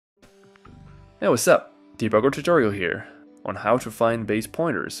Hey, what's up? Debugger tutorial here on how to find base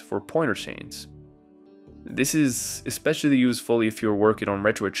pointers for pointer chains. This is especially useful if you're working on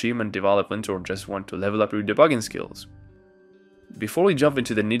RetroAchievement development or just want to level up your debugging skills. Before we jump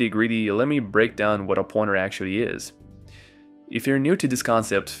into the nitty-gritty, let me break down what a pointer actually is. If you're new to this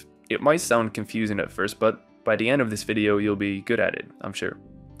concept, it might sound confusing at first, but by the end of this video you'll be good at it, I'm sure.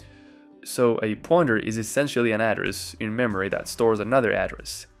 So a pointer is essentially an address in memory that stores another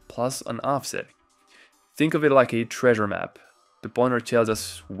address, plus an offset. Think of it like a treasure map. The pointer tells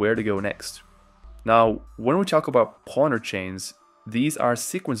us where to go next. Now, when we talk about pointer chains, these are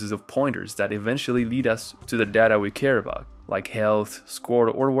sequences of pointers that eventually lead us to the data we care about, like health, score,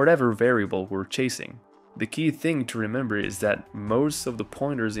 or whatever variable we're chasing. The key thing to remember is that most of the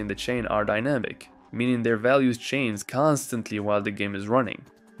pointers in the chain are dynamic, meaning their values change constantly while the game is running.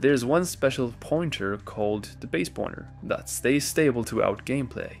 There's one special pointer called the base pointer that stays stable throughout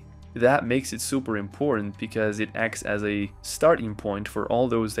gameplay. That makes it super important because it acts as a starting point for all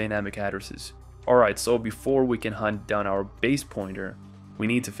those dynamic addresses. Alright, so before we can hunt down our base pointer, we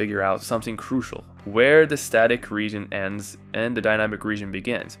need to figure out something crucial: where the static region ends and the dynamic region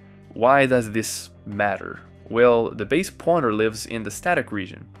begins. Why does this matter? Well, the base pointer lives in the static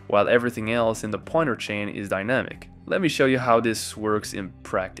region, while everything else in the pointer chain is dynamic. Let me show you how this works in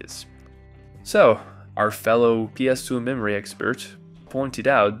practice. So, our fellow PS2 memory expert pointed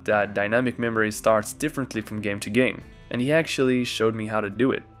out that dynamic memory starts differently from game to game, and he actually showed me how to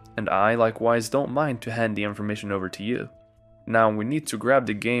do it, and I likewise don't mind to hand the information over to you. Now we need to grab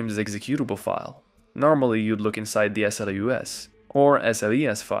the game's executable file. Normally you'd look inside the SLUS or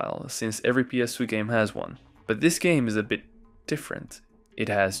SLES file, since every PS2 game has one. But this game is a bit different. It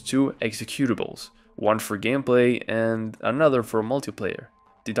has two executables, one for gameplay and another for multiplayer.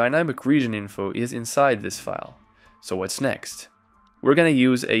 The dynamic region info is inside this file. So what's next? We're gonna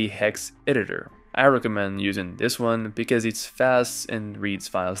use a hex editor. I recommend using this one because it's fast and reads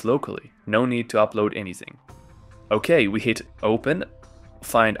files locally. No need to upload anything. Okay, we hit open,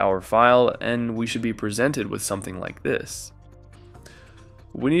 find our file, and we should be presented with something like this.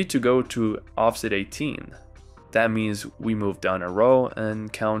 We need to go to offset 18. That means we move down a row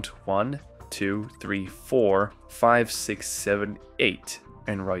and count 1, 2, 3, 4, 5, 6, 7, 8.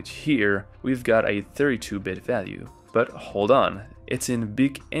 And right here, we've got a 32-bit value. But hold on, it's in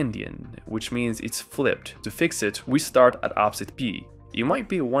Big Endian, which means it's flipped. To fix it, we start at offset B. You might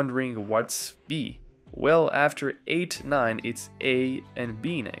be wondering what's B? Well, after 8, 9, it's A and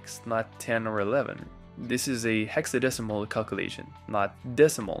B next, not 10 or 11. This is a hexadecimal calculation, not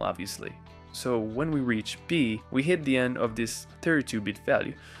decimal obviously. So when we reach B, we hit the end of this 32-bit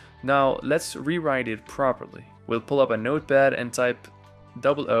value. Now let's rewrite it properly. We'll pull up a notepad and type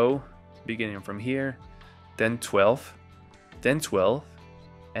 00, beginning from here, then 12, then 12,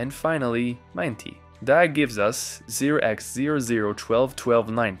 and finally 90. That gives us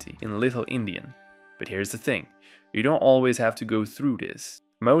 0x00121290 in Little Indian. But here's the thing, you don't always have to go through this.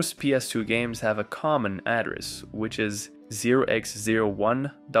 Most PS2 games have a common address, which is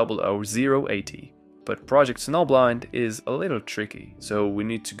 0x010080. But Project Snowblind is a little tricky, so we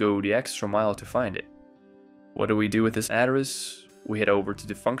need to go the extra mile to find it. What do we do with this address? We head over to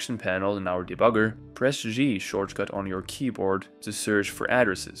the function panel in our debugger, press G shortcut on your keyboard to search for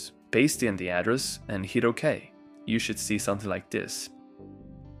addresses, paste in the address and hit OK. You should see something like this.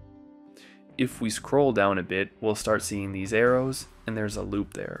 If we scroll down a bit, we'll start seeing these arrows and there's a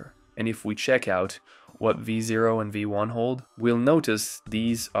loop there. And if we check out what V0 and V1 hold, we'll notice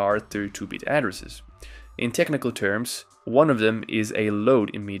these are 32-bit addresses. In technical terms, one of them is a load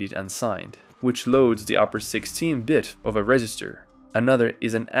immediate unsigned, which loads the upper 16-bit of a register. Another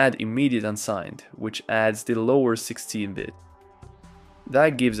is an add immediate unsigned, which adds the lower 16-bit.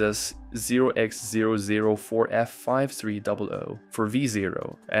 That gives us 0x004F5300 for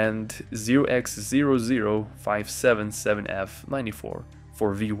V0 and 0x00577F94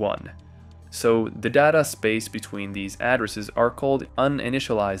 for V1. So the data space between these addresses are called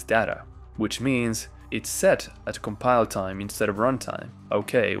uninitialized data, which means it's set at compile time instead of runtime.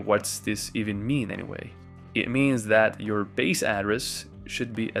 Okay, what's this even mean anyway? It means that your base address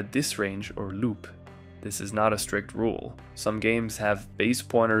should be at this range or loop. This is not a strict rule. Some games have base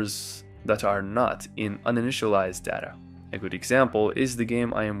pointers that are not in uninitialized data. A good example is the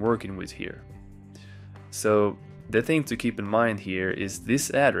game I am working with here. So the thing to keep in mind here is this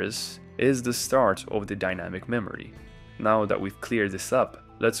address is the start of the dynamic memory. Now that we've cleared this up,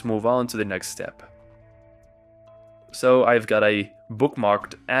 let's move on to the next step. So I've got a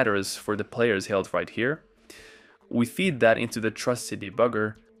bookmarked address for the player's health right here. We feed that into the trusted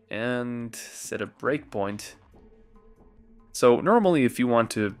debugger and set a breakpoint So normally if you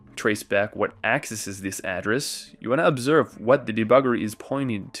want to trace back what accesses this address, you want to observe what the debugger is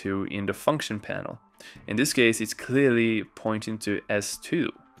pointing to in the function panel. In this case, it's clearly pointing to S2.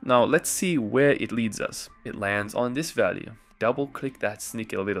 Now let's see where it leads us. It lands on this value. Double click that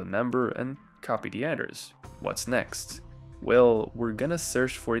sneaky little number and copy the address. What's next? Well, we're gonna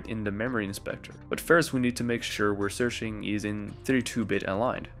search for it in the memory inspector. But first we need to make sure we're searching is in 32-bit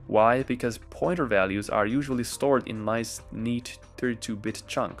aligned. Why? Because pointer values are usually stored in nice, neat 32-bit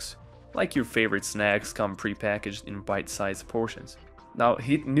chunks. Like your favorite snacks come pre-packaged in bite-sized portions. Now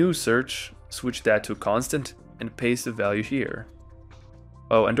hit new search, switch that to constant, and paste the value here.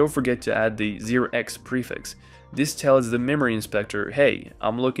 Oh, and don't forget to add the 0x prefix. This tells the memory inspector, hey,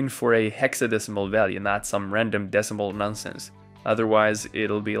 I'm looking for a hexadecimal value, not some random decimal nonsense. Otherwise,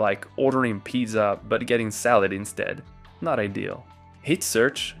 it'll be like ordering pizza but getting salad instead. Not ideal. Hit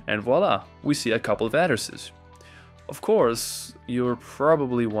search, and voila, we see a couple of addresses. Of course, you're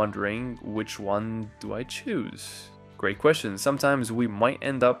probably wondering, which one do I choose? Great question. Sometimes we might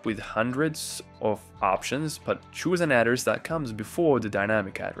end up with hundreds of options, but choose an address that comes before the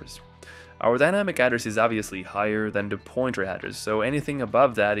dynamic address. Our dynamic address is obviously higher than the pointer address, so anything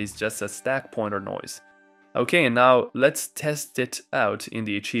above that is just a stack pointer noise. Okay, and now let's test it out in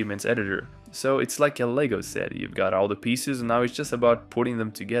the achievements editor. So it's like a Lego set. You've got all the pieces and now it's just about putting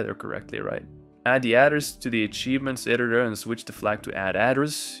them together correctly, right? Add the address to the achievements editor and switch the flag to add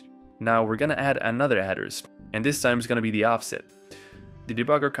address. Now we're gonna add another address, and this time it's gonna be the offset. The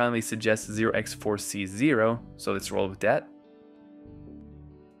debugger kindly suggests 0x4c0, so let's roll with that.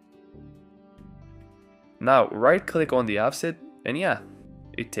 Now right click on the offset, and yeah,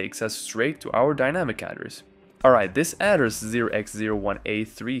 it takes us straight to our dynamic address. Alright, this address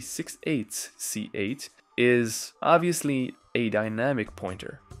 0x01A368C8 is obviously a dynamic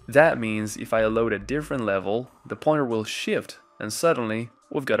pointer. That means if I load a different level, the pointer will shift and suddenly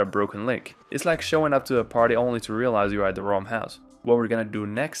we've got a broken link. It's like showing up to a party only to realize you're at the wrong house. What we're gonna do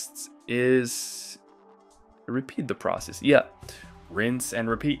next is repeat the process. Yeah, rinse and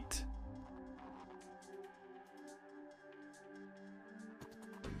repeat.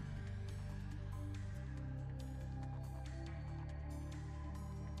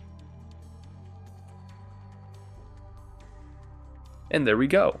 And there we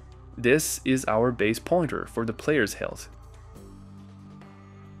go. This is our base pointer for the player's health.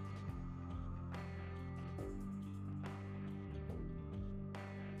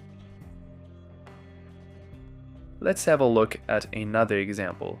 Let's have a look at another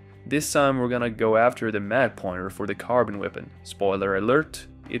example. This time we're gonna go after the mag pointer for the carbon weapon. Spoiler alert,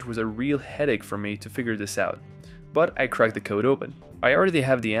 it was a real headache for me to figure this out. But I cracked the code open. I already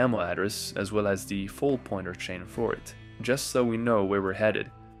have the ammo address as well as the full pointer chain for it, just so we know where we're headed.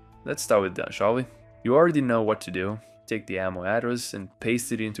 Let's start with that, shall we? You already know what to do. Take the ammo address and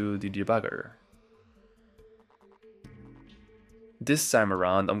paste it into the debugger. This time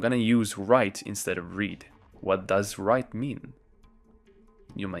around I'm gonna use write instead of read. What does write mean?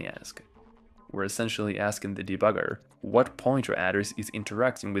 You may ask. We're essentially asking the debugger what pointer address is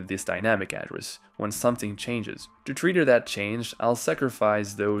interacting with this dynamic address when something changes. To trigger that change, I'll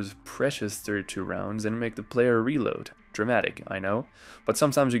sacrifice those precious 32 rounds and make the player reload. Dramatic, I know, but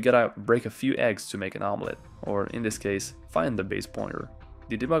sometimes you gotta break a few eggs to make an omelet, or in this case, find the base pointer.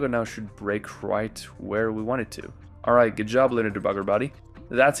 The debugger now should break right where we want it to. Alright, good job little debugger buddy.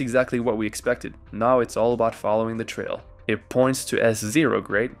 That's exactly what we expected. Now it's all about following the trail. It points to S0,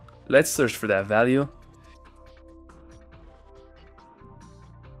 great. Let's search for that value.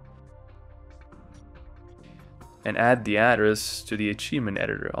 And add the address to the achievement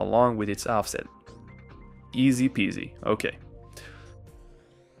editor along with its offset. Easy peasy, okay.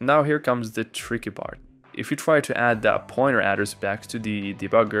 Now here comes the tricky part. If you try to add that pointer address back to the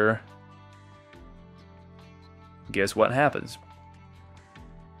debugger, guess what happens?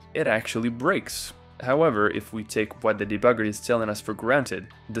 It actually breaks. However, if we take what the debugger is telling us for granted,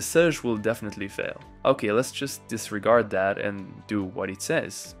 the search will definitely fail. Okay, let's just disregard that and do what it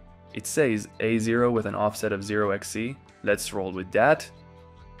says. It says A0 with an offset of 0xc. Let's roll with that.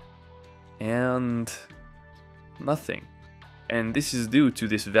 And nothing. And this is due to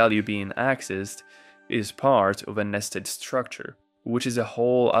this value being accessed is part of a nested structure, which is a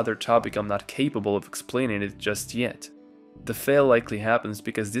whole other topic. I'm not capable of explaining it just yet. The fail likely happens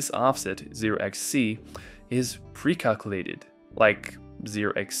because this offset, 0xc, is pre-calculated, like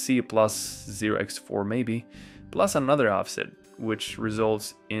 0xc plus 0x4 maybe, plus another offset, which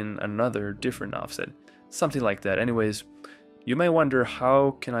results in another different offset. Something like that. Anyways, you may wonder,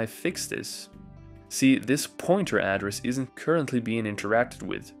 how can I fix this? See, this pointer address isn't currently being interacted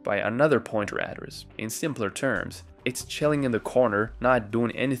with by another pointer address. In simpler terms, It's chilling in the corner, not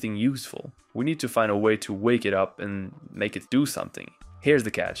doing anything useful. We need to find a way to wake it up and make it do something. Here's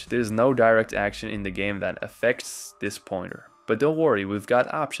the catch, there's no direct action in the game that affects this pointer. But don't worry, we've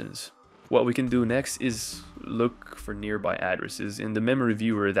got options. What we can do next is look for nearby addresses in the memory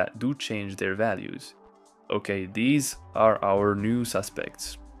viewer that do change their values. Okay, these are our new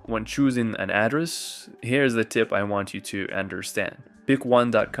suspects. When choosing an address, here's the tip I want you to understand. Pick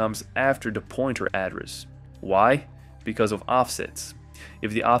one that comes after the pointer address. Why? Because of offsets.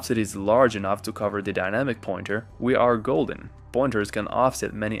 If the offset is large enough to cover the dynamic pointer, we are golden. Pointers can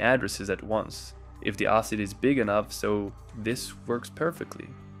offset many addresses at once. If the offset is big enough, so this works perfectly.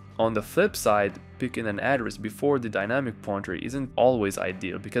 On the flip side, picking an address before the dynamic pointer isn't always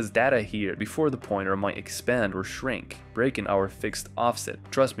ideal because data here before the pointer might expand or shrink, breaking our fixed offset.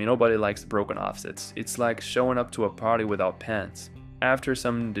 Trust me, nobody likes broken offsets. It's like showing up to a party without pants. After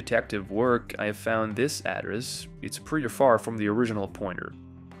some detective work, I found this address. It's pretty far from the original pointer.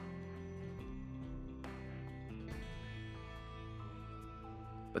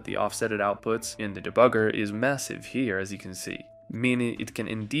 But the offsetted outputs in the debugger is massive here, as you can see, meaning it can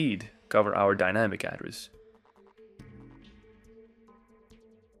indeed cover our dynamic address.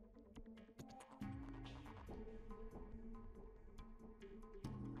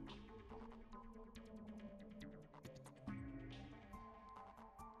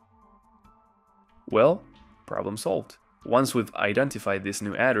 Well, problem solved. Once we've identified this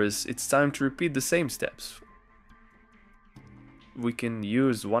new address, it's time to repeat the same steps. We can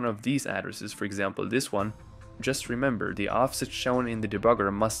use one of these addresses, for example this one. Just remember, the offset shown in the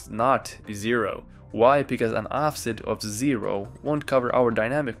debugger must not be 0. Why? Because an offset of 0 won't cover our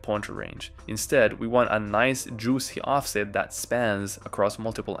dynamic pointer range. Instead, we want a nice juicy offset that spans across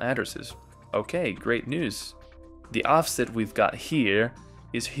multiple addresses. Okay, great news. The offset we've got here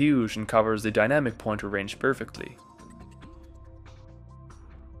is huge and covers the dynamic pointer range perfectly.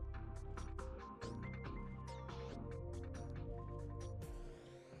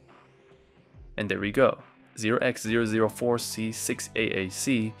 And there we go.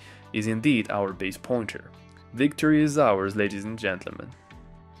 0x004C6AAC is indeed our base pointer. Victory is ours, ladies and gentlemen.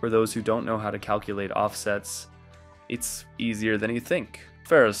 For those who don't know how to calculate offsets, it's easier than you think.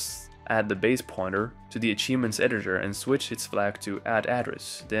 First, add the base pointer to the achievements editor and switch its flag to add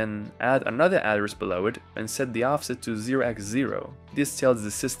address. Then add another address below it and set the offset to 0x0. This tells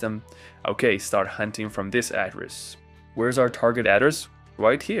the system, okay, start hunting from this address. Where's our target address?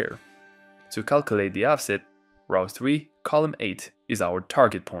 Right here. To calculate the offset, row 3, column 8 is our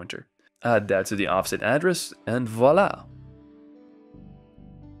target pointer. Add that to the offset address and voila!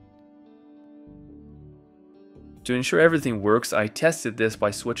 To ensure everything works, I tested this by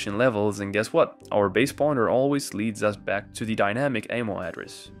switching levels, and guess what? Our base pointer always leads us back to the dynamic ammo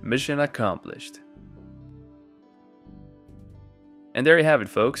address. Mission accomplished. And there you have it,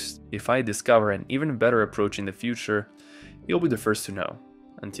 folks. If I discover an even better approach in the future, you'll be the first to know.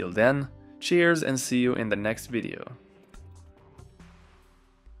 Until then, cheers and see you in the next video.